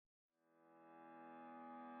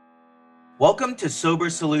Welcome to Sober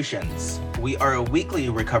Solutions. We are a weekly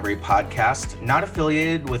recovery podcast not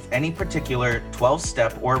affiliated with any particular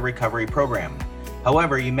 12-step or recovery program.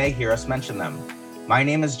 However, you may hear us mention them. My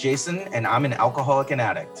name is Jason, and I'm an alcoholic and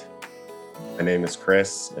addict. My name is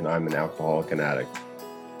Chris, and I'm an alcoholic and addict.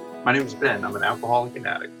 My name is Ben. I'm an alcoholic and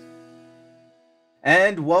addict.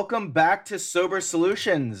 And welcome back to Sober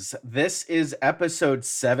Solutions. This is episode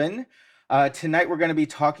 7. Tonight we're going to be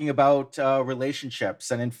talking about relationships.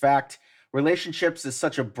 And in fact, relationships is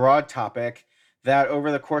such a broad topic that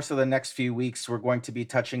over the course of the next few weeks, we're going to be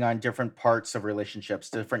touching on different parts of relationships,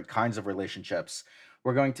 different kinds of relationships.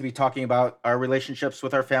 We're going to be talking about our relationships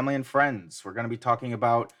with our family and friends. We're going to be talking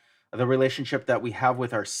about the relationship that we have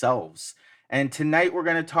with ourselves. And tonight we're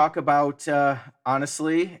going to talk about,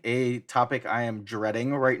 honestly, a topic I am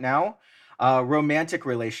dreading right now, romantic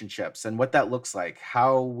relationships and what that looks like,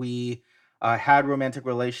 how we had romantic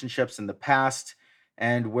relationships in the past,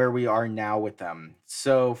 and where we are now with them.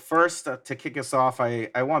 So first, to kick us off, I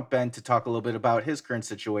want Ben to talk a little bit about his current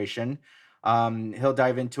situation. He'll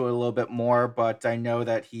dive into it a little bit more, but I know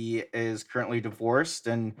that he is currently divorced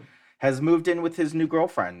and has moved in with his new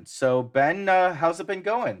girlfriend. So Ben, how's it been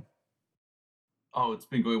going? Oh, it's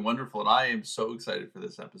been going wonderful, and I am so excited for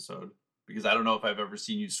this episode because I don't know if I've ever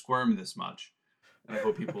seen you squirm this much. And I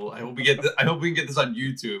hope we can get this on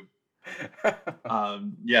YouTube.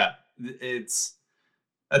 Yeah, it's.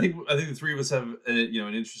 I think the three of us have an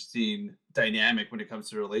interesting dynamic when it comes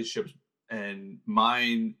to relationships, and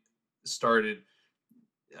mine started.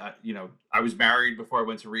 I was married before I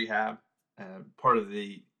went to rehab. Part of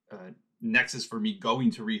the nexus for me going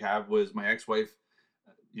to rehab was my ex-wife,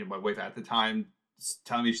 my wife at the time,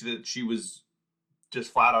 telling me that she was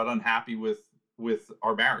just flat out unhappy with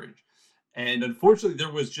our marriage, and unfortunately,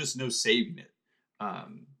 there was just no saving it.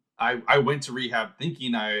 I went to rehab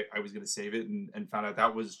thinking I was going to save it, and found out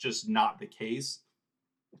that was just not the case.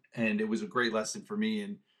 And it was a great lesson for me,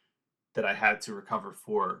 and that I had to recover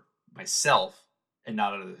for myself and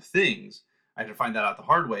not other things. I had to find that out the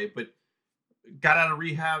hard way, but got out of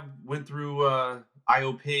rehab, went through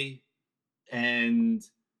IOP, and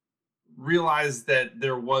realized that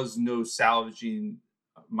there was no salvaging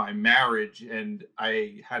my marriage, and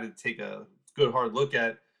I had to take a good hard look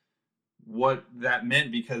at what that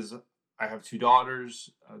meant, because I have two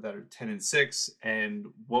daughters that are 10 and 6, and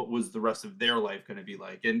what was the rest of their life going to be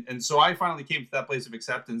like. And so I finally came to that place of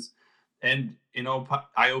acceptance. And in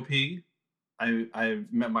IOP, I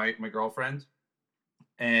met my girlfriend,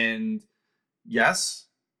 and yes,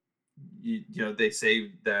 they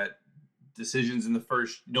say that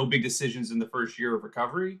no big decisions in the first year of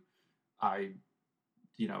recovery. I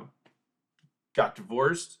got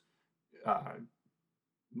divorced,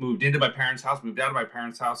 moved into my parents' house, moved out of my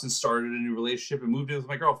parents' house, and started a new relationship and moved in with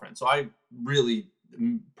my girlfriend. So I really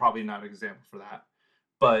am probably not an example for that.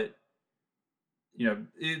 But,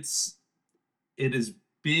 it has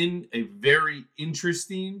been a very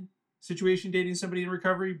interesting situation dating somebody in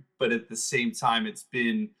recovery, but at the same time, it's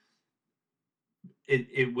kind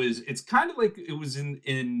of like it was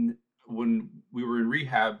in when we were in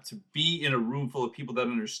rehab, to be in a room full of people that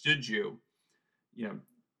understood you,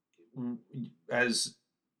 as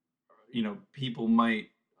people might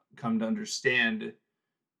come to understand,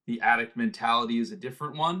 the addict mentality is a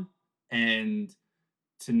different one, and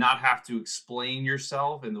to not have to explain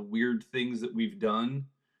yourself and the weird things that we've done,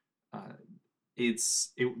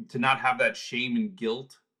 to not have that shame and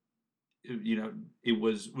guilt, it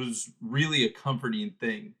was really a comforting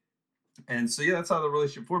thing. And so yeah, that's how the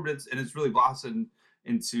relationship formed. It's really blossomed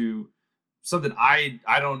into something I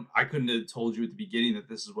couldn't have told you at the beginning that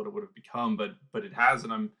this is what it would have become, but it has.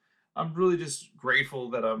 And I'm really just grateful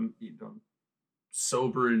that I'm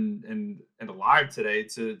sober and alive today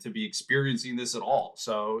to be experiencing this at all.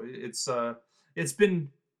 So it's been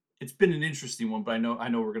an interesting one, but I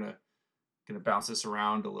know we're gonna bounce this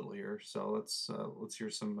around a little here. So let's hear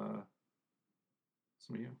some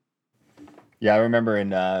of you. Yeah, I remember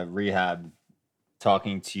in rehab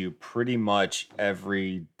talking to you pretty much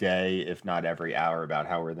every day, if not every hour, about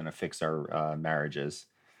how we're going to fix our marriages.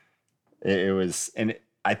 It was, and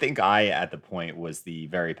I think I, at the point, was the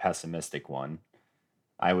very pessimistic one.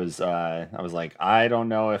 I was like, I don't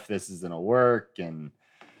know if this is going to work, and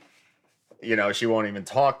she won't even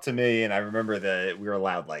talk to me. And I remember that we were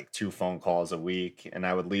allowed like 2 phone calls a week, and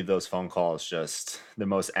I would leave those phone calls just the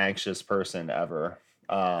most anxious person ever.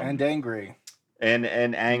 And angry. And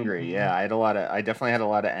angry. Mm-hmm. Yeah, I definitely had a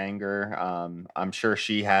lot of anger. I'm sure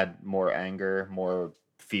she had more anger, more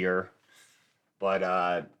fear.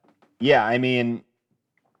 But yeah, I mean,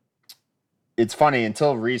 it's funny,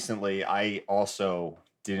 until recently I also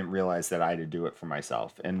didn't realize that I had to do it for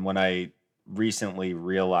myself. And when I recently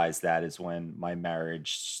realized that is when my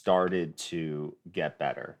marriage started to get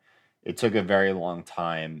better. It took a very long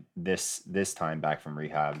time. This time back from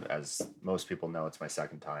rehab, as most people know, it's my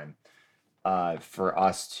second time. For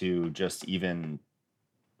us to just even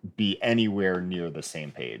be anywhere near the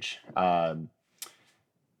same page.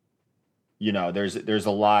 There's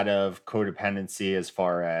a lot of codependency as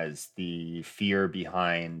far as the fear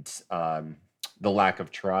behind the lack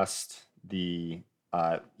of trust. The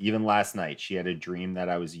Even last night, she had a dream that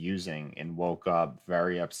I was using and woke up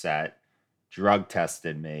very upset, drug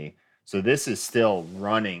tested me. So this is still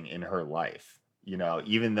running in her life.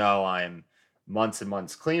 Even though I'm months and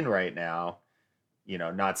months clean right now,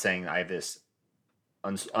 not saying I have this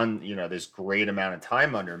great amount of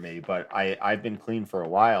time under me, but I've been clean for a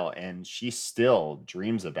while, and she still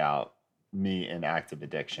dreams about me in active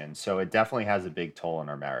addiction. So it definitely has a big toll on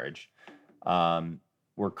our marriage.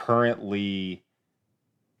 We're currently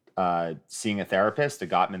seeing a therapist, a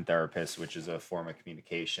Gottman therapist, which is a form of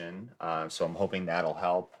communication. So I'm hoping that'll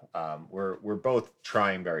help. We're both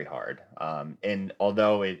trying very hard, and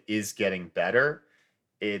although it is getting better,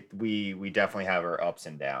 we definitely have our ups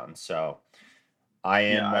and downs. So I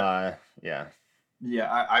Yeah, am,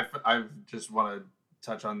 yeah. I just want to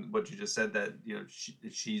touch on what you just said, that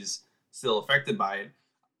she's still affected by it.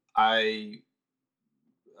 I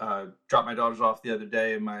dropped my daughters off the other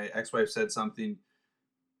day, and my ex-wife said something,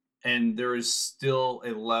 and there is still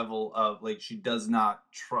a level of, like, she does not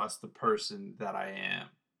trust the person that I am,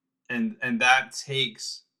 and that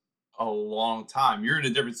takes a long time. You're in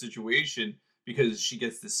a different situation because she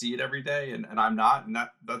gets to see it every day, and I'm not, and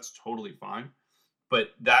that's totally fine.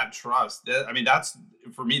 But that trust, I mean, that's,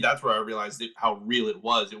 for me, that's where I realized how real it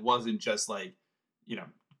was. It wasn't just like, you know,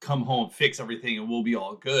 come home, fix everything, and we'll be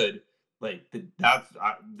all good. Like,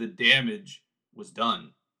 the damage was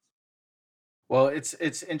done. Well,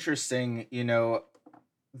 it's interesting,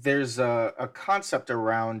 there's a concept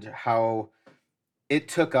around how it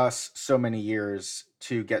took us so many years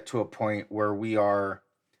to get to a point where we are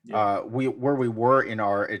Yeah. where we were in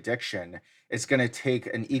our addiction. It's going to take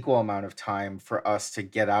an equal amount of time for us to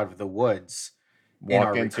get out of the woods in Walk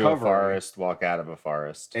our into a recovery. forest, walk out of a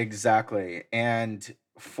forest. Exactly. And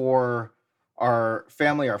for our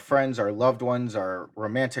family, our friends, our loved ones, our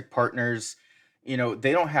romantic partners, they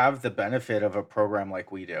don't have the benefit of a program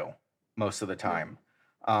like we do most of the Yeah. time.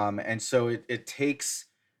 And so it takes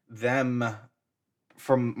them,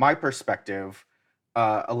 from my perspective,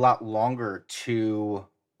 a lot longer to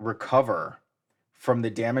recover from the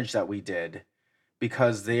damage that we did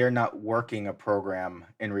because they are not working a program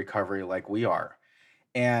in recovery like we are.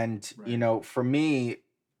 And, Right. for me,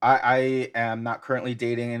 I am not currently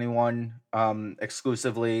dating anyone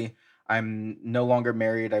exclusively. I'm no longer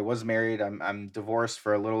married. I was married. I'm divorced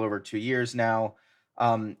for a little over 2 years now.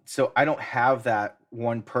 So I don't have that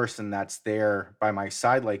one person that's there by my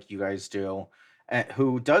side like you guys do,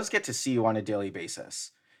 who does get to see you on a daily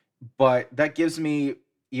basis. But that gives me,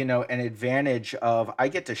 an advantage of I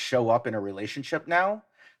get to show up in a relationship now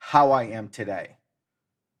how I am today.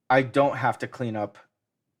 I don't have to clean up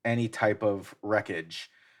any type of wreckage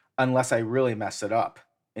unless I really mess it up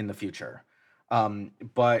in the future.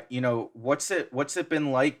 But what's it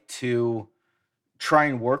been like to try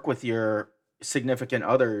and work with your significant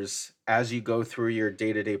others as you go through your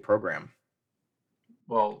day-to-day program?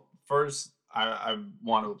 Well, first, I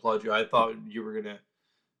want to applaud you. I thought you were gonna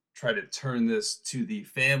try to turn this to the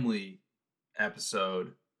family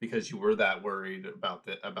episode because you were that worried about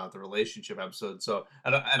the relationship episode. So,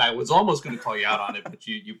 and I was almost going to call you out on it, but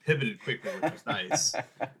you pivoted quickly, which was nice.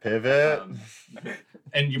 Pivot. Um,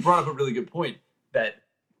 and you brought up a really good point that,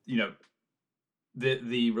 you know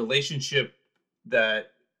the relationship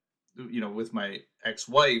that, with my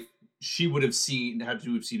ex-wife, she would have had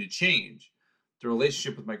to have seen a change. The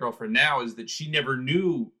relationship with my girlfriend now is that she never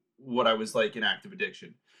knew what I was like in active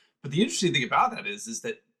addiction. But the interesting thing about that is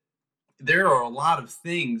that there are a lot of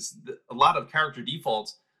things, a lot of character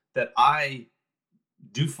defaults that I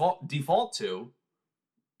default to,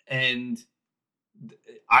 and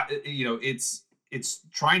it's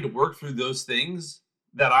trying to work through those things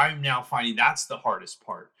that I'm now finding that's the hardest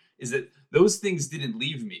part, is that those things didn't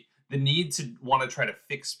leave me. The need to want to try to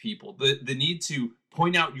fix people, the need to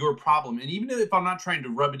point out your problem, and even if I'm not trying to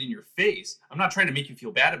rub it in your face, I'm not trying to make you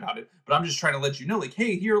feel bad about it, but I'm just trying to let you know, like,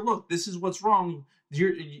 hey, here, look, this is what's wrong.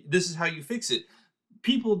 Here, this is how you fix it.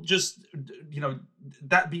 People just,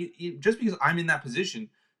 just because I'm in that position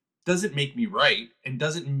doesn't make me right, and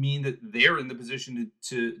doesn't mean that they're in the position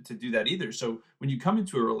to do that either. So when you come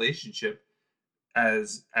into a relationship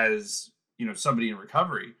as somebody in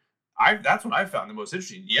recovery, that's what I found the most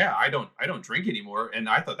interesting. Yeah, I don't drink anymore, and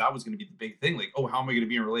I thought that was going to be the big thing. Like, oh, how am I going to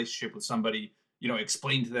be in a relationship with somebody?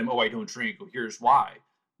 Explain to them, oh, I don't drink. Oh, here's why.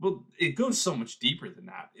 Well, it goes so much deeper than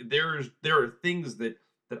that. There are things that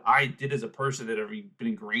I did as a person that have been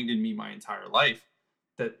ingrained in me my entire life.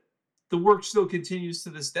 That the work still continues to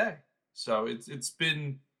this day. So it's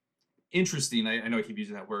been interesting. I know I keep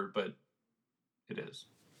using that word, but it is.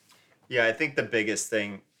 Yeah, I think the biggest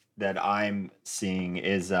thing that I'm seeing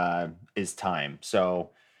is time. So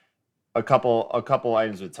a couple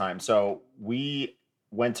items with time. So we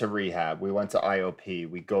went to rehab, we went to IOP,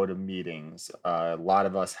 we go to meetings. A lot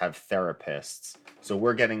of us have therapists, so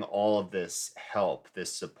we're getting all of this help,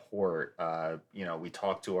 this support. We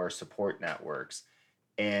talk to our support networks,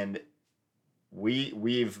 and we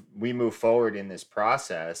move forward in this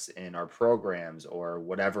process in our programs or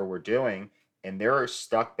whatever we're doing, and they're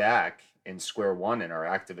stuck back in square one in our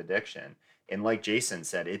active addiction. And like Jason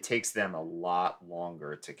said, it takes them a lot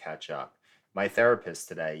longer to catch up. My therapist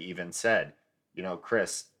today even said,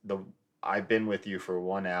 Chris, the I've been with you for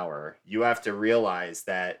 1 hour. You have to realize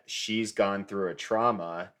that she's gone through a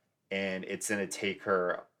trauma, and it's going to take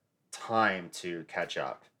her time to catch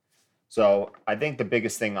up. So I think the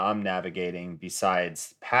biggest thing I'm navigating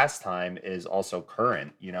besides past time is also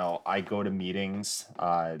current. I go to meetings.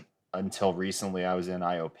 Until recently, I was in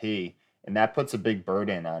IOP, and that puts a big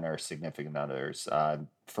burden on our significant others.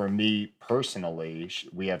 For me personally,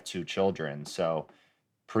 we have two children, so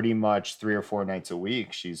pretty much 3 or 4 nights a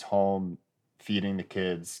week, she's home feeding the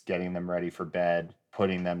kids, getting them ready for bed,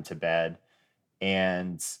 putting them to bed,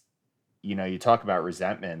 and you talk about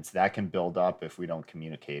resentments that can build up if we don't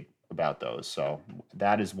communicate about those. So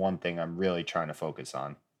that is one thing I'm really trying to focus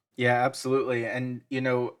on. Yeah, absolutely. And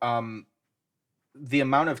the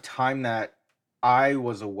amount of time that I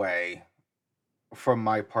was away from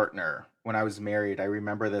my partner when I was married, I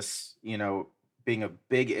remember this, being a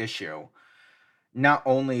big issue. Not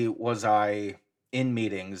only was I in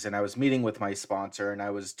meetings and I was meeting with my sponsor and I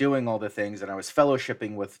was doing all the things and I was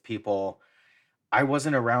fellowshipping with people, I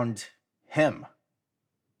wasn't around him.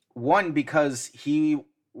 One, because he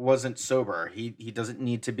wasn't sober. He doesn't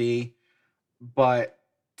need to be, but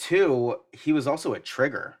two, he was also a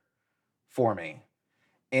trigger for me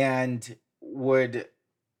and would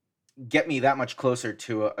get me that much closer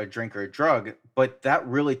to a drink or a drug, but that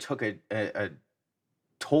really took a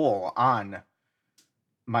toll on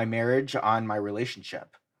my marriage, on my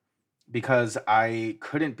relationship, because I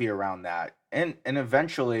couldn't be around that. And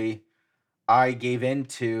eventually I gave in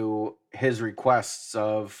to his requests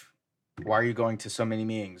of, why are you going to so many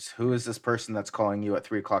meetings? Who is this person that's calling you at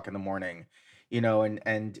 3 o'clock in the morning?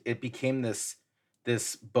 And it became this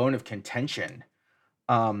bone of contention,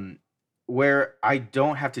 um, where I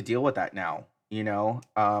don't have to deal with that now.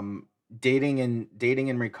 Dating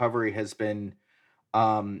and recovery has been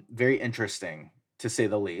very interesting, to say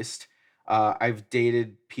the least. I've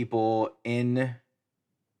dated people in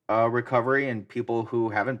recovery and people who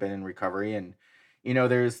haven't been in recovery, and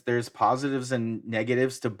there's positives and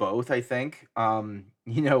negatives to both. I think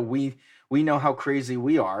we know how crazy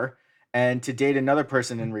we are, and to date another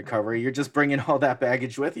person in recovery, you're just bringing all that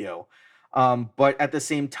baggage with you. But at the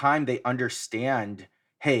same time, they understand,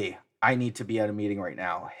 hey, I need to be at a meeting right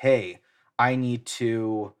now. Hey, I need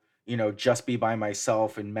to just be by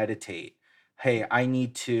myself and meditate. Hey, I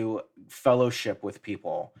need to fellowship with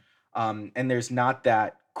people. And there's not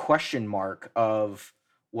that question mark of,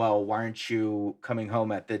 well, why aren't you coming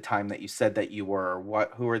home at the time that you said that you were?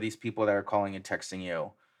 Who are these people that are calling and texting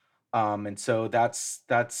you? And so that's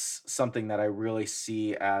something that I really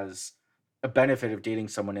see as a benefit of dating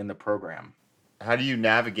someone in the program. How do you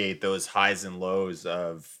navigate those highs and lows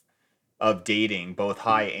of dating, both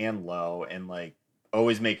high and low, and like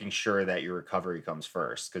always making sure that your recovery comes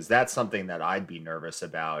first? Because that's something that I'd be nervous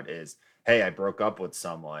about is, hey, I broke up with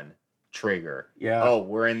someone, trigger. Yeah, Oh,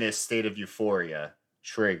 we're in this state of euphoria,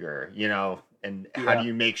 trigger, and how do yeah.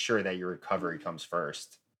 you make sure that your recovery comes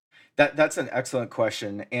first? That's an excellent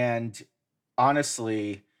question. And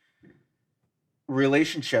honestly,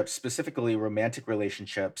 relationships, specifically romantic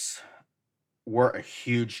relationships, were a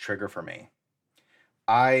huge trigger for me.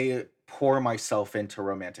 I pour myself into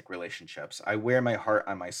romantic relationships. I wear my heart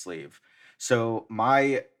on my sleeve. So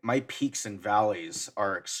my peaks and valleys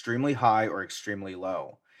are extremely high or extremely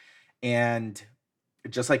low. And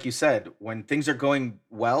just like you said, when things are going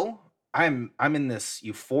well, I'm in this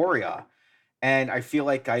euphoria and I feel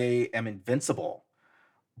like I am invincible.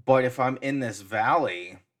 But if I'm in this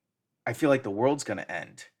valley, I feel like the world's going to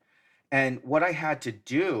end. And what I had to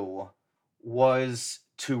do was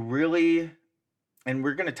to really, and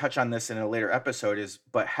we're going to touch on this in a later episode, is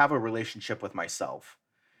but have a relationship with myself.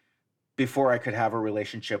 before I could have a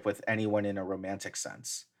relationship with anyone in a romantic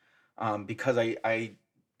sense, because I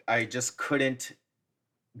just couldn't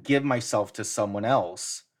give myself to someone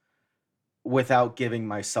else without giving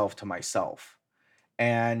myself to myself.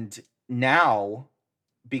 And now,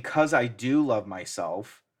 because I do love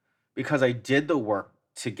myself, because I did the work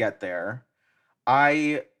to get there,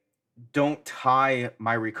 I don't tie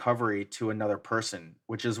my recovery to another person,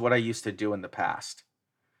 which is what I used to do in the past.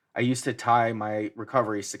 I used to tie my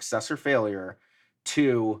recovery, success or failure,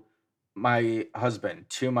 to my husband,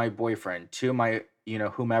 to my boyfriend, to my,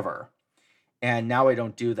 whomever. And now I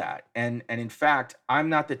don't do that. And in fact, I'm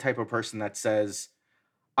not the type of person that says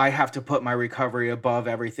I have to put my recovery above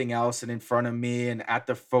everything else and in front of me and at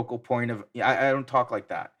the focal point of, yeah, I don't talk like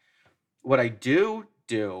that. What I do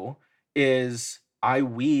is I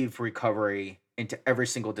weave recovery into every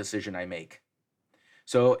single decision I make.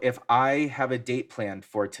 So if I have a date planned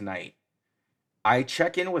for tonight, I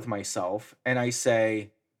check in with myself and I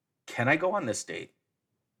say, can I go on this date?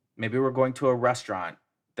 Maybe we're going to a restaurant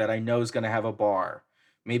that I know is going to have a bar.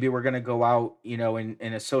 Maybe we're going to go out, in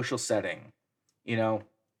a social setting. You know,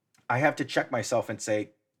 I have to check myself and say,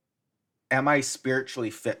 am I spiritually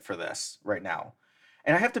fit for this right now?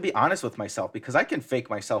 And I have to be honest with myself because I can fake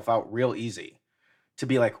myself out real easy to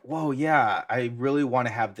be like, whoa, yeah, I really want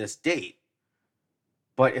to have this date.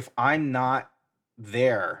 But if I'm not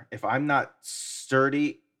there, if I'm not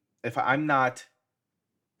sturdy, if I'm not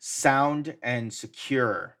sound and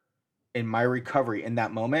secure in my recovery in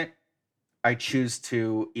that moment, I choose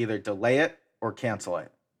to either delay it or cancel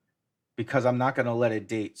it because I'm not going to let a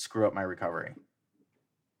date screw up my recovery.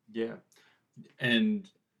 Yeah. And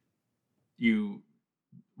you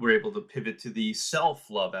were able to pivot to the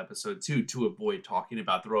self-love episode too, to avoid talking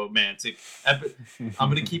about the romantic I'm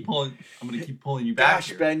gonna keep pulling you back. Gosh,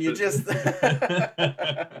 here. Ben, you just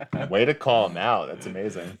Way to call him out. That's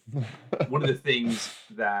amazing. One of the things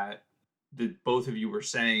that both of you were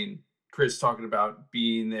saying, Chris talking about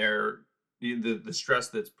being there, the stress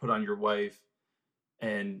that's put on your wife,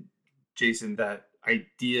 and Jason, that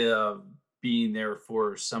idea of being there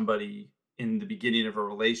for somebody in the beginning of a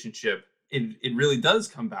relationship, it really does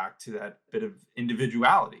come back to that bit of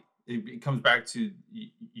individuality. It comes back to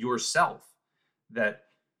yourself, that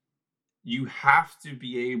you have to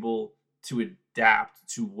be able to adapt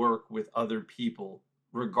to work with other people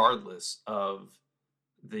regardless of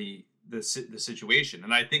the situation.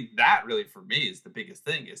 And I think that really for me is the biggest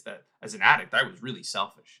thing, is that as an addict I was really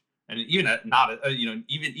selfish, and even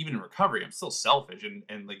even in recovery I'm still selfish,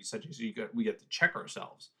 and like you said, Jason, we get to check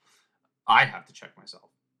ourselves. I have to check myself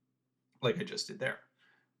like I just did there.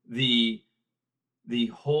 The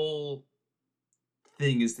whole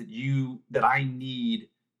thing is that I need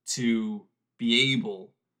to be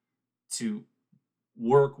able to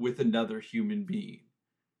work with another human being.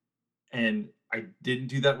 And I didn't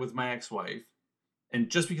do that with my ex-wife. And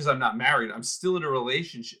just because I'm not married, I'm still in a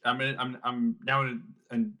relationship. I'm now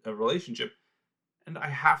in a relationship, and I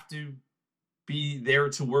have to be there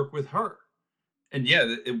to work with her. And yeah,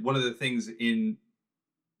 one of the things in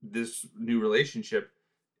this new relationship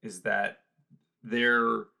is that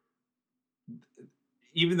they're,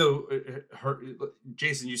 even though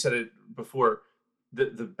Jason, you said it before,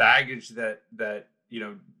 the baggage that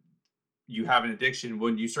you have an addiction,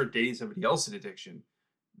 when you start dating somebody else in addiction,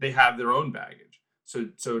 they have their own baggage.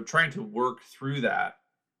 So trying to work through that,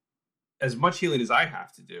 as much healing as I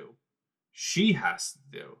have to do, she has to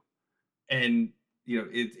do. And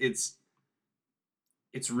it's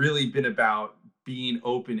really been about being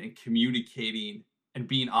open and communicating and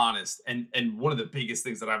being honest. And one of the biggest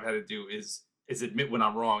things that I've had to do is admit when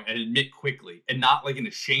I'm wrong, and admit quickly, and not like in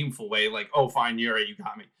a shameful way, like, oh fine, you're right, you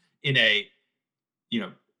got me. In a,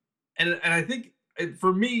 and I think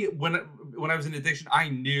for me, when I was in addiction, I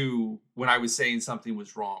knew when I was saying something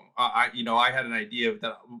was wrong. I had an idea of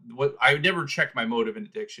that. What I would never check my motive in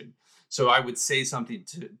addiction, so I would say something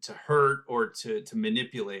to hurt or to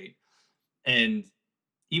manipulate. And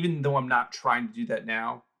even though I'm not trying to do that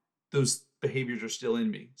now, those behaviors are still in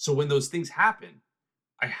me. So when those things happen,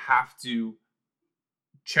 I have to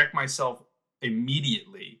check myself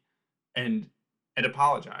immediately and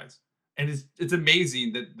apologize. And it's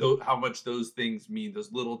amazing that how much those things mean,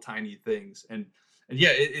 those little tiny things. And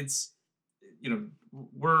yeah, it's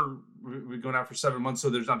we're going out for 7 months, so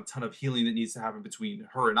there's not a ton of healing that needs to happen between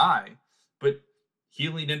her and I, but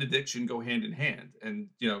healing and addiction go hand in hand. And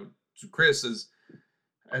Chris,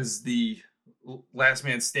 as the last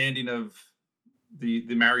man standing of the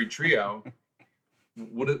married trio,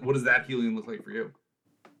 what does that healing look like for you?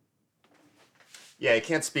 Yeah, I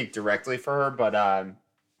can't speak directly for her, but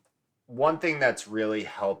one thing that's really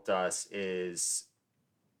helped us is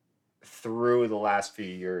through the last few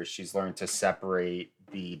years, she's learned to separate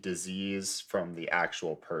the disease from the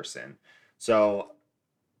actual person. So,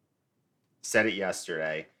 said it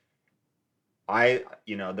yesterday.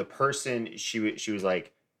 The person, she was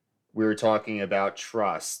like, we were talking about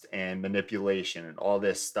trust and manipulation and all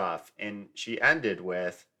this stuff, and she ended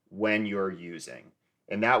with when you're using.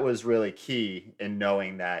 And that was really key in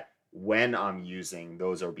knowing that when I'm using,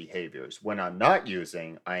 those are behaviors. When I'm not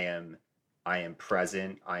using, I am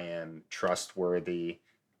present, I am trustworthy.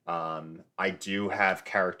 I do have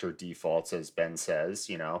character defaults, as Ben says,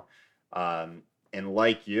 and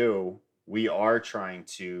like you, we are trying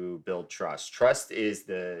to build trust. Trust is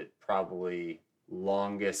the probably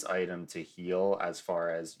longest item to heal, as far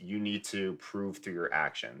as you need to prove through your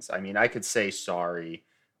actions. I mean, I could say sorry,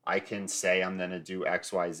 I can say I'm going to do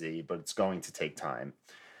XYZ, but it's going to take time.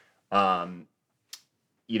 Um,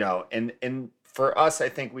 and for us, I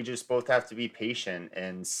think we just both have to be patient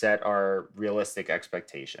and set our realistic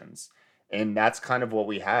expectations. And that's kind of what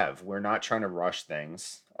we have. We're not trying to rush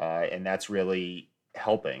things, and that's really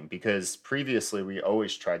helping, because previously we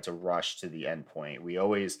always tried to rush to the end point. We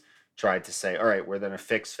always tried to say, all right, we're going to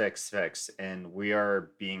fix, and we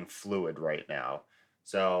are being fluid right now.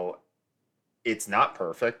 So it's not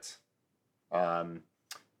perfect, um,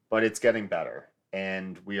 but it's getting better.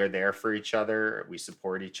 And we are there for each other. We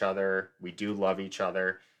support each other. We do love each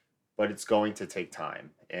other, but it's going to take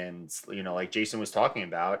time. And, like Jason was talking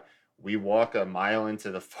about, we walk a mile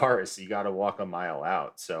into the forest, you got to walk a mile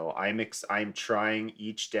out. So I'm trying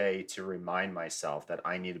each day to remind myself that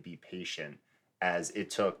I need to be patient, as it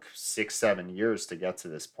took 6, 7 years to get to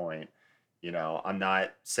this point. I'm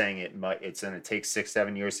not saying it's going to take 6,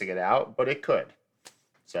 7 years to get out, but it could.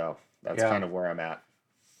 So that's Yeah. kind of where I'm at.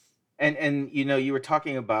 And you were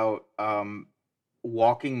talking about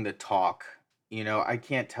walking the talk. I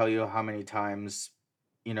can't tell you how many times,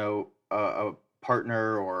 a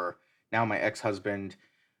partner, or now my ex-husband,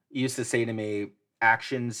 used to say to me,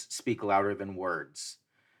 actions speak louder than words,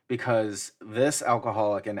 because this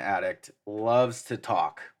alcoholic and addict loves to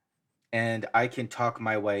talk, and I can talk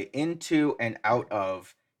my way into and out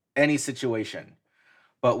of any situation.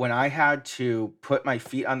 But when I had to put my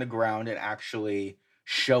feet on the ground and actually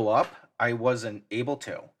show up, I wasn't able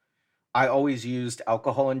to. I always used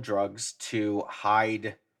alcohol and drugs to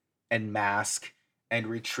hide and mask and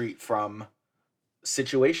retreat from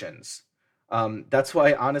situations. That's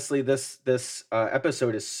why, honestly, this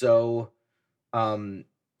episode is um,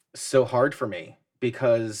 so hard for me,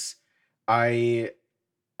 because I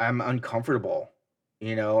I'm uncomfortable.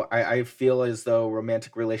 I feel as though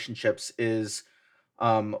romantic relationships is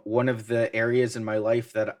one of the areas in my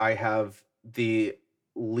life that I have the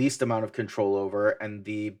least amount of control over and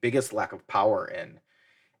the biggest lack of power in.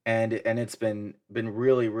 And it's been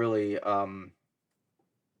really, really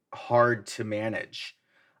hard to manage.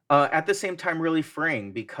 At the same time, really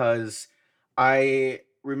freeing, because I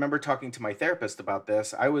remember talking to my therapist about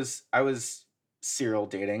this. I was serial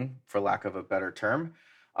dating, for lack of a better term,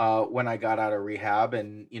 when I got out of rehab,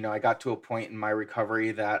 and I got to a point in my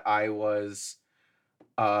recovery that I was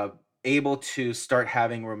uh, able to start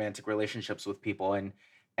having romantic relationships with people, and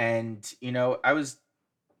I was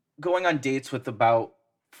going on dates with about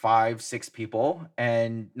 5, 6 people,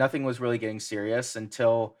 and nothing was really getting serious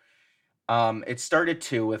until it started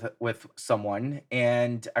to with someone.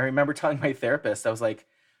 And I remember telling my therapist, I was like,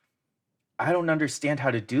 I don't understand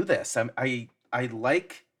how to do this. I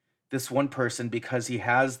like this one person because he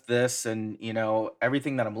has this and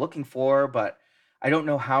everything that I'm looking for, but I don't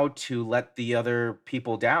know how to let the other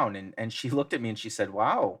people down. And she looked at me and she said,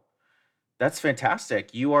 "Wow, that's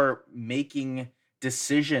fantastic. You are making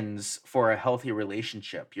decisions for a healthy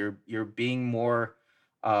relationship. You're being more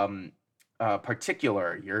um,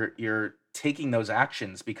 particular. You're taking those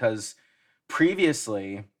actions, because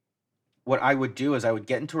previously, what I would do is I would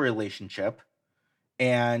get into a relationship,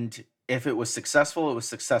 and if it was successful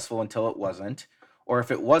until it wasn't, or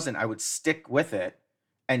if it wasn't, I would stick with it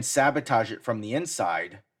and sabotage it from the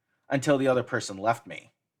inside until the other person left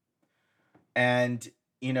me. And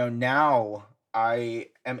now I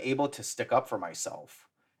am able to stick up for myself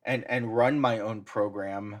and run my own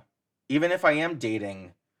program, even if I am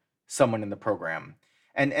dating someone in the program.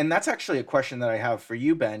 And that's actually a question that I have for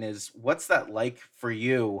you, Ben, is what's that like for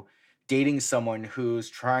you, dating someone who's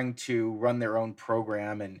trying to run their own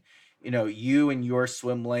program, and you in your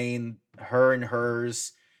swim lane, her and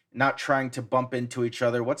hers, not trying to bump into each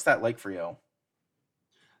other. What's that like for you?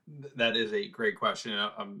 That is a great question.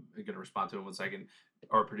 I'm going to respond to it in 1 second.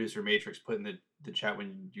 Our producer Matrix put in the chat,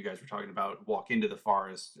 when you guys were talking about walk into the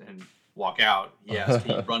forest and walk out, he asked,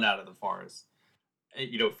 can you run out of the forest? And,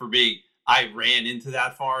 for me, I ran into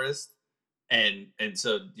that forest, and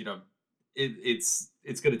so it's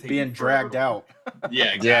going to take me Being forever dragged to out.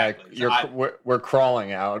 Yeah, Yeah, exactly. So we're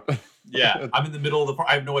crawling out. yeah, I'm in the middle of the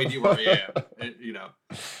I have no idea where I am.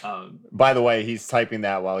 Um, By the way, he's typing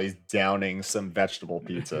that while he's downing some vegetable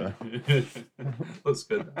pizza. looks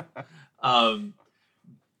good though.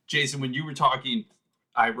 Jason, when you were talking,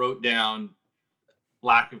 I wrote down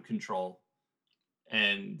lack of control,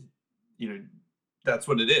 and that's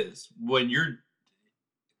what it is.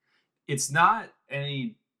 It's not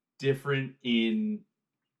any different in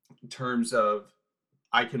terms of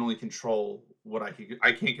I can only control what I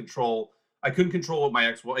can't control. I couldn't control what my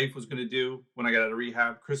ex-wife was going to do when I got out of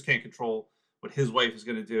rehab. Chris can't control what his wife is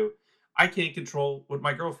going to do. I can't control what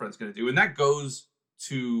my girlfriend's going to do, and that goes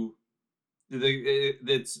to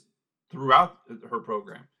that's throughout her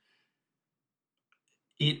program.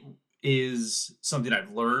 It is something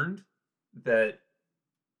I've learned that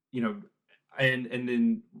and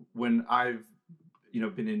then when I've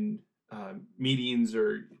been in meetings,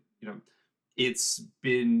 or it's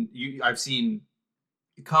been I've seen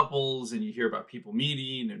couples, and you hear about people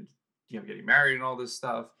meeting and getting married and all this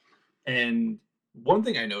stuff. And one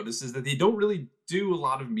thing I noticed is that they don't really do a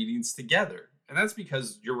lot of meetings together, and that's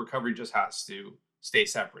because your recovery just has to stay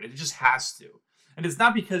separate. It just has to, and it's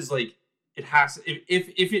not because like it has.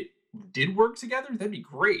 If it did work together, that'd be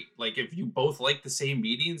great. Like if you both like the same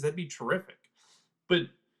meetings, that'd be terrific. But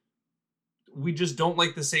we just don't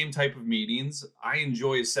like the same type of meetings. I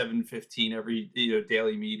enjoy a 7:15 every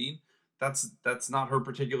daily meeting. That's not her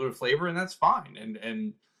particular flavor, and that's fine.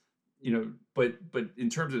 And but in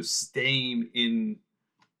terms of staying in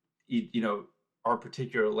our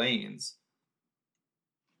particular lanes,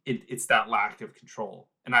 it's that lack of control,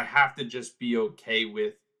 and I have to just be okay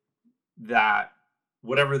with that,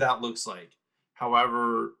 whatever that looks like.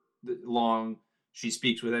 However long she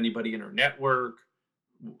speaks with anybody in her network,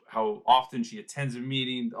 how often she attends a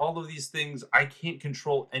meeting, all of these things, I can't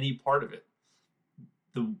control any part of it.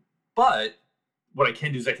 But what I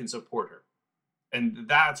can do is I can support her. And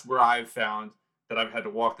that's where I've found that I've had to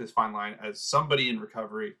walk this fine line as somebody in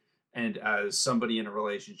recovery and as somebody in a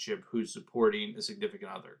relationship who's supporting a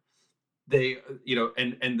significant other. They,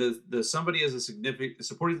 and the somebody as a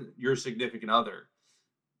supporting your significant other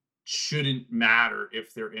shouldn't matter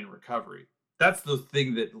if they're in recovery. That's the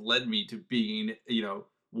thing that led me to being,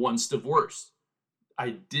 once divorced.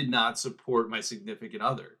 I did not support my significant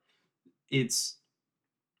other. It's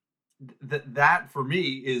that for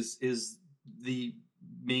me is the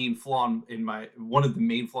main flaw in one of the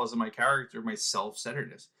main flaws in my character, my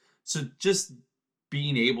self-centeredness. So just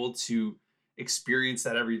being able to experience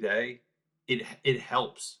that every day, it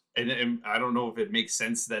helps. And I don't know if it makes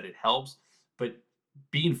sense that it helps, but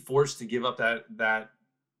being forced to give up that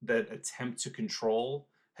attempt to control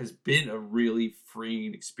has been a really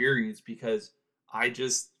freeing experience, because I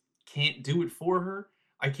just can't do it for her.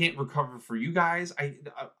 I can't recover for you guys.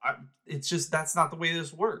 It's just, that's not the way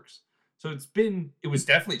this works. So it was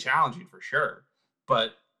definitely challenging for sure.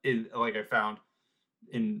 But like I found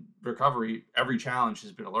in recovery, every challenge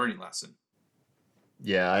has been a learning lesson.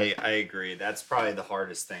 Yeah, I agree. That's probably the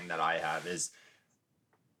hardest thing that I have is,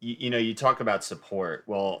 you talk about support.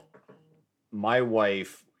 Well, my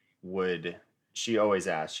wife she always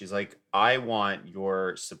asks, she's like, I want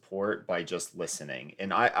your support by just listening.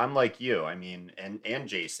 And I'm like you, I mean, and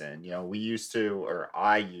Jason, we used to, or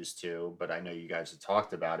I used to, but I know you guys have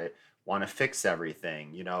talked about it, want to fix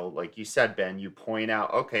everything. Like you said, Ben, you point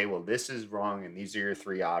out, okay, well, this is wrong, and these are your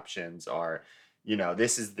three options, are,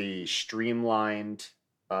 this is the streamlined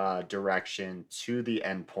direction to the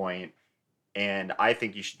endpoint, and I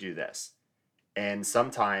think you should do this. And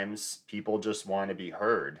sometimes people just want to be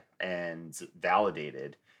heard and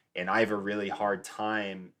validated. And I have a really hard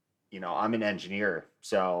time, I'm an engineer,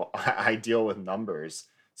 so I deal with numbers.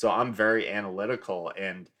 So I'm very analytical,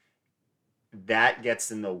 and that gets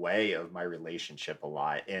in the way of my relationship a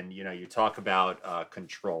lot. And, you talk about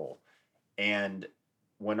control. And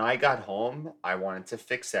when I got home, I wanted to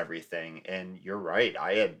fix everything. And you're right.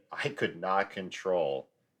 I could not control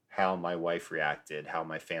how my wife reacted, how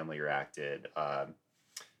my family reacted,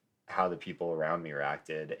 how the people around me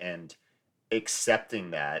reacted. And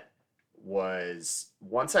accepting that once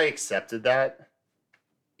I accepted that,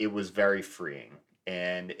 it was very freeing,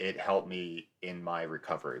 and it helped me in my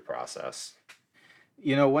recovery process.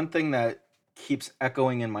 One thing that keeps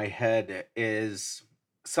echoing in my head is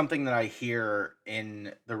something that I hear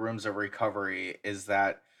in the rooms of recovery is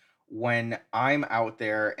that when I'm out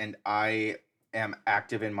there and I am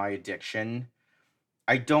active in my addiction,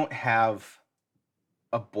 I don't have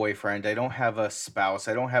a boyfriend, I don't have a spouse,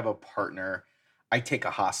 I don't have a partner. I take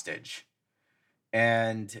a hostage.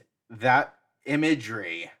 And that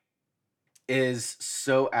imagery is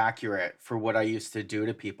so accurate for what I used to do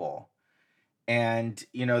to people. And,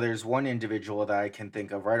 there's one individual that I can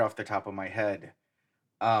think of right off the top of my head,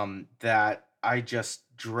 that I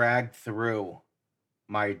just dragged through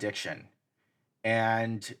my addiction.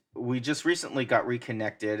 And we just recently got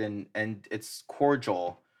reconnected, and it's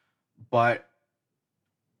cordial. But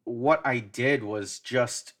what I did was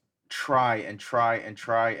just try and try and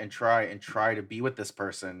try and try and try to be with this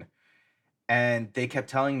person. And they kept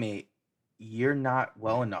telling me, "You're not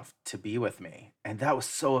well enough to be with me." And that was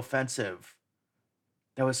so offensive.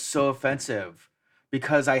 That was so offensive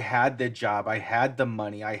because I had the job, I had the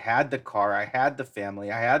money, I had the car, I had the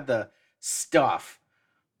family, I had the stuff,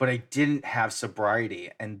 but I didn't have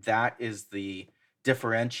sobriety. And that is the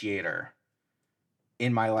differentiator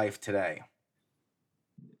in my life today.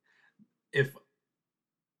 If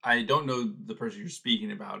I don't know the person you're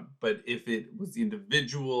speaking about, but if it was the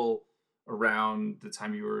individual around the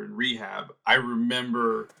time you were in rehab, I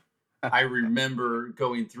remember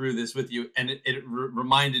going through this with you, and it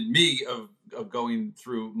reminded me of going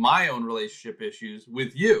through my own relationship issues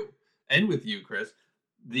with you and with you, Chris.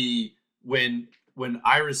 The when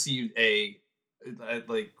I received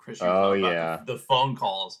like Chris, you were Oh talking yeah, about the phone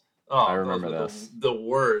calls. I Oh, those remember were this. the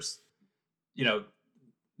worst. You know,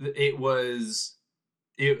 it was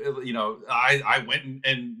I went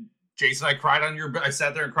and Jason, I cried on your bed. I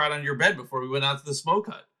sat there and cried on your bed before we went out to the smoke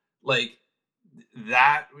hut. Like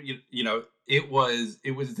that,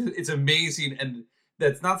 it's amazing, and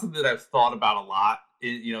that's not something that I've thought about a lot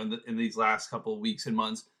in these last couple of weeks and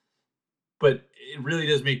months. But it really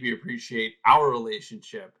does make me appreciate our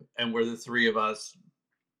relationship and where the three of us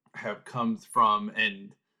have come from,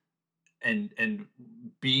 and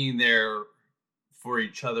being there for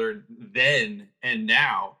each other then and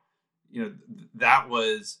now. That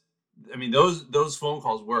was, I mean, those phone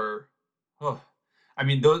calls were, oh, I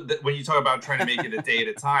mean, when you talk about trying to make it a day at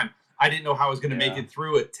a time, I didn't know how I was going to make Yeah. it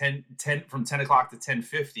through at 10 from 10 o'clock to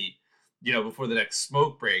 10:50, before the next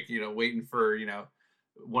smoke break, waiting for,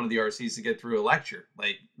 one of the RCs to get through a lecture.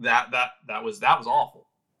 Like that was awful.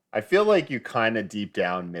 I feel like you kind of deep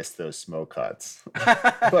down miss those smoke huts.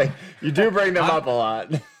 Like you do bring them Not- up a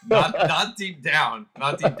lot. Not deep down,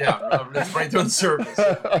 not deep down. It's right on the surface.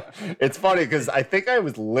 It's funny because I think I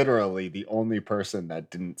was literally the only person that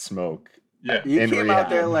didn't smoke. Yeah. You in came out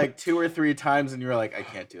there rehab. like 2 or 3 times and you were like, "I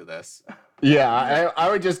can't do this." Yeah, I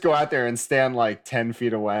would just go out there and stand like 10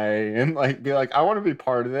 feet away and like be like, I want to be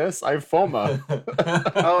part of this. I have FOMO.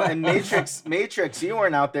 Oh, and Matrix, you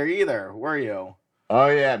weren't out there either, were you? Oh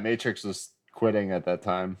yeah, Matrix was quitting at that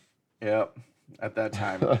time. Yep, at that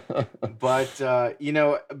time. But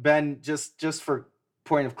Ben, just for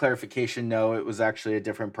point of clarification, no, it was actually a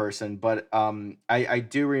different person. But I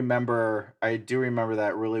do remember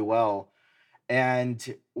that really well.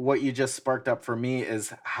 And what you just sparked up for me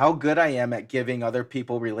is how good I am at giving other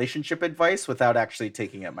people relationship advice without actually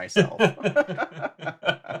taking it myself.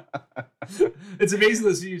 It's amazing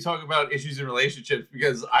to see you talk about issues in relationships,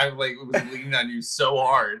 because I was leaning on you so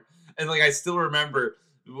hard, and like I still remember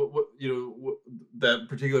that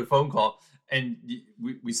particular phone call, and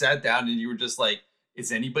we sat down and you were just like,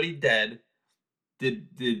 "Is anybody dead?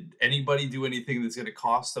 Did anybody do anything that's going to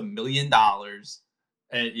cost $1 million?"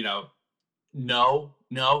 And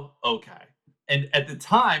no, okay. And at the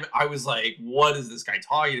time, I was like, "What is this guy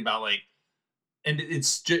talking about?" Like, and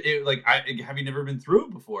it's just like, having never been through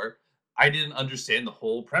it before, I didn't understand the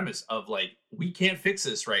whole premise of like, we can't fix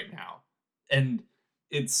this right now. And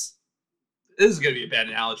this is going to be a bad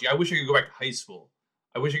analogy. I wish I could go back to high school.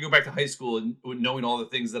 I wish I could go back to high school and knowing all the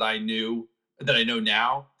things that I know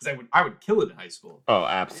now, because I would kill it in high school. Oh,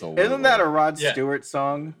 absolutely. Isn't that a Rod Yeah. Stewart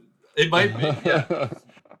song? It might be, yeah.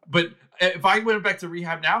 But if I went back to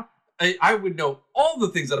rehab now, I would know all the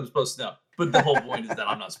things that I'm supposed to know. But the whole point is that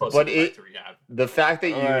I'm not supposed to go back to rehab. The fact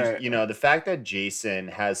that Right. the fact that Jason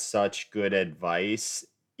has such good advice,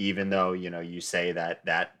 even though, you say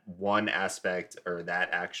that one aspect or that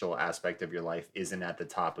actual aspect of your life isn't at the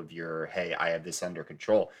top of your, hey, I have this under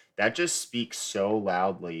control. That just speaks so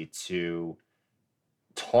loudly to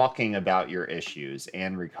talking about your issues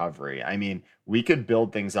and recovery. I mean, we could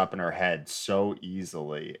build things up in our head so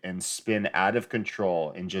easily and spin out of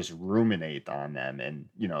control and just ruminate on them and,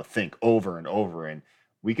 think over and over, and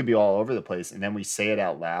we could be all over the place, and then we say it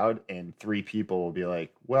out loud and 3 people will be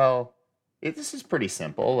like, "Well, this is pretty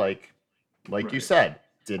simple. Like you Right. said,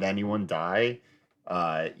 did anyone die?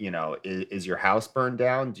 Is your house burned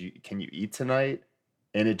down? Can you eat tonight?"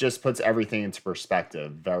 And it just puts everything into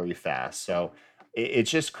perspective very fast. So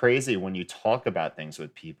it's just crazy when you talk about things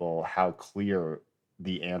with people how clear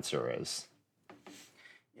the answer is.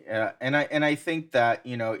 And I think that,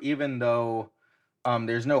 even though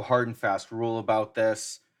there's no hard and fast rule about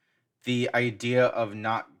this, the idea of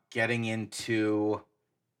not getting into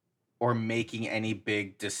or making any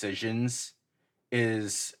big decisions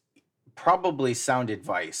is probably sound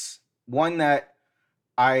advice. One that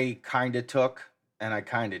I kind of took and I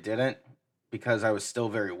kind of didn't, because I was still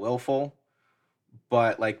very willful.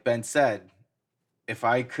 But like Ben said, if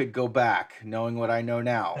I could go back knowing what I know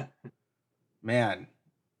now, man,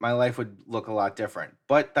 my life would look a lot different.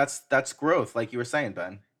 But that's growth, like you were saying,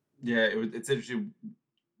 Ben. Yeah, it's interesting.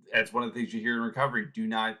 That's one of the things you hear in recovery.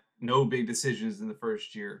 No big decisions in the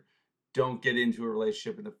first year. Don't get into a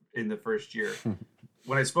relationship in the first year.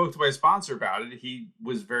 When I spoke to my sponsor about it, he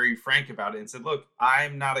was very frank about it and said, look,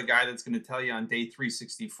 I'm not a guy that's going to tell you on day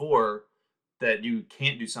 364 that you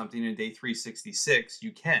can't do something, and day 366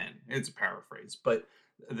 you can. It's a paraphrase, but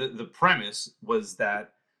the premise was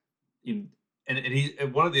that and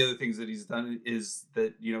one of the other things that he's done is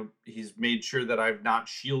that he's made sure that I've not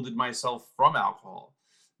shielded myself from alcohol,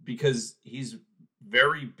 because he's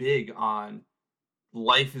very big on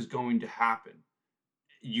life is going to happen.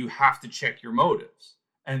 You have to check your motives.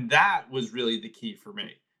 And that was really the key for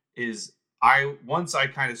me. Once I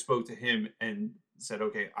kind of spoke to him and said,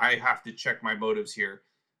 okay, I have to check my motives here.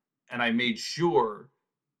 And I made sure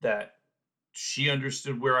that she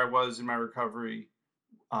understood where I was in my recovery.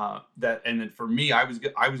 And then for me, I was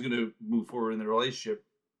going to move forward in the relationship.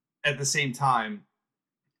 At the same time,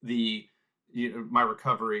 my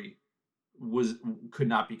recovery could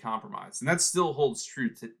not be compromised, and that still holds true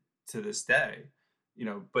to this day.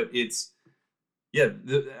 But it's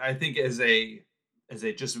I think as a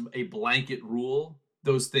just a blanket rule,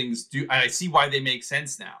 those things do. I see why they make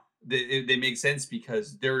sense now. They make sense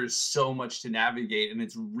because there is so much to navigate, and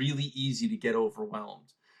it's really easy to get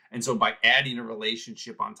overwhelmed. And so by adding a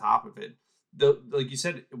relationship on top of it, like you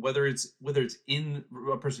said, whether it's in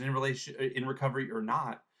a person in recovery or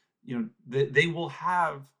not, they will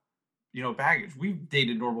have baggage. We've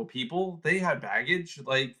dated normal people. They had baggage.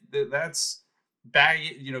 Like that's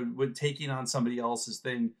baggage. When taking on somebody else's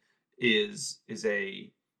thing is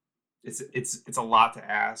a lot to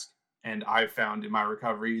ask. And I found in my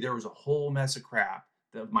recovery there was a whole mess of crap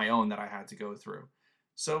of my own that I had to go through.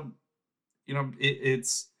 So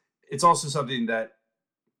it's also something that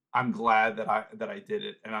I'm glad that I did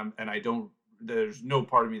it, and I don't. There's no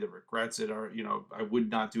part of me that regrets it, or I would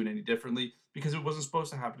not do it any differently, because it wasn't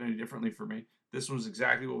supposed to happen any differently for me. This was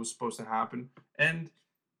exactly what was supposed to happen, and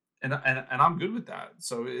I'm good with that.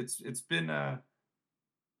 So it's been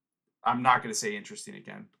I'm not going to say interesting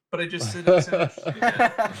again, but I just said it's interesting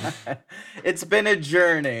again. It's been a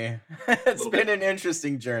journey. It's been bit. an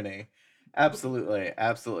interesting journey. Absolutely.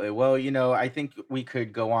 Absolutely. Well, I think we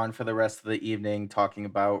could go on for the rest of the evening talking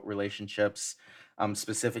about relationships,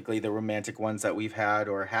 specifically the romantic ones that we've had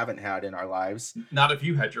or haven't had in our lives. Not if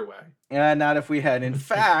you had your way. Not if we had. In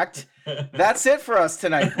fact, that's it for us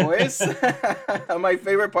tonight, boys. My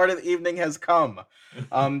favorite part of the evening has come.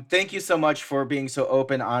 Thank you so much for being so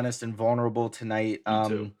open, honest, and vulnerable tonight. You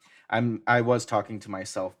too. I was talking to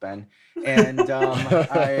myself, Ben, and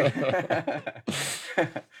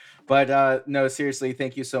but no, seriously,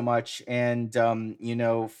 thank you so much. And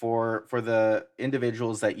for the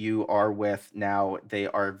individuals that you are with now, they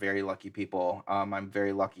are very lucky people. I'm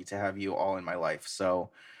very lucky to have you all in my life.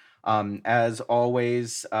 So as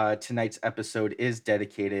always, tonight's episode is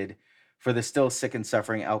dedicated for the still sick and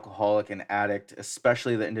suffering alcoholic and addict,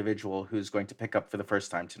 especially the individual who's going to pick up for the first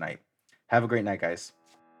time tonight. Have a great night, guys.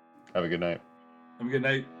 Have a good night. Have a good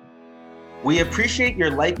night. We appreciate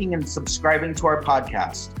your liking and subscribing to our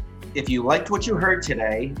podcast. If you liked what you heard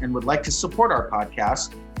today and would like to support our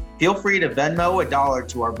podcast, feel free to Venmo $1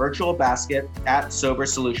 to our virtual basket at Sober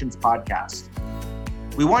Solutions Podcast.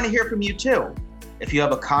 We want to hear from you too. If you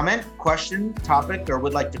have a comment, question, topic, or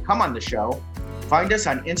would like to come on the show, find us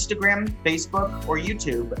on Instagram, Facebook, or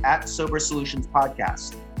YouTube at Sober Solutions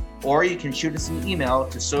Podcast. Or you can shoot us an email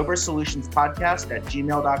to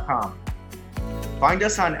sobersolutionspodcast@gmail.com. Find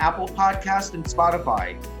us on Apple Podcast and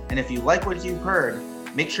Spotify. And if you like what you've heard,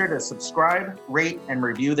 make sure to subscribe, rate, and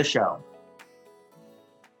review the show.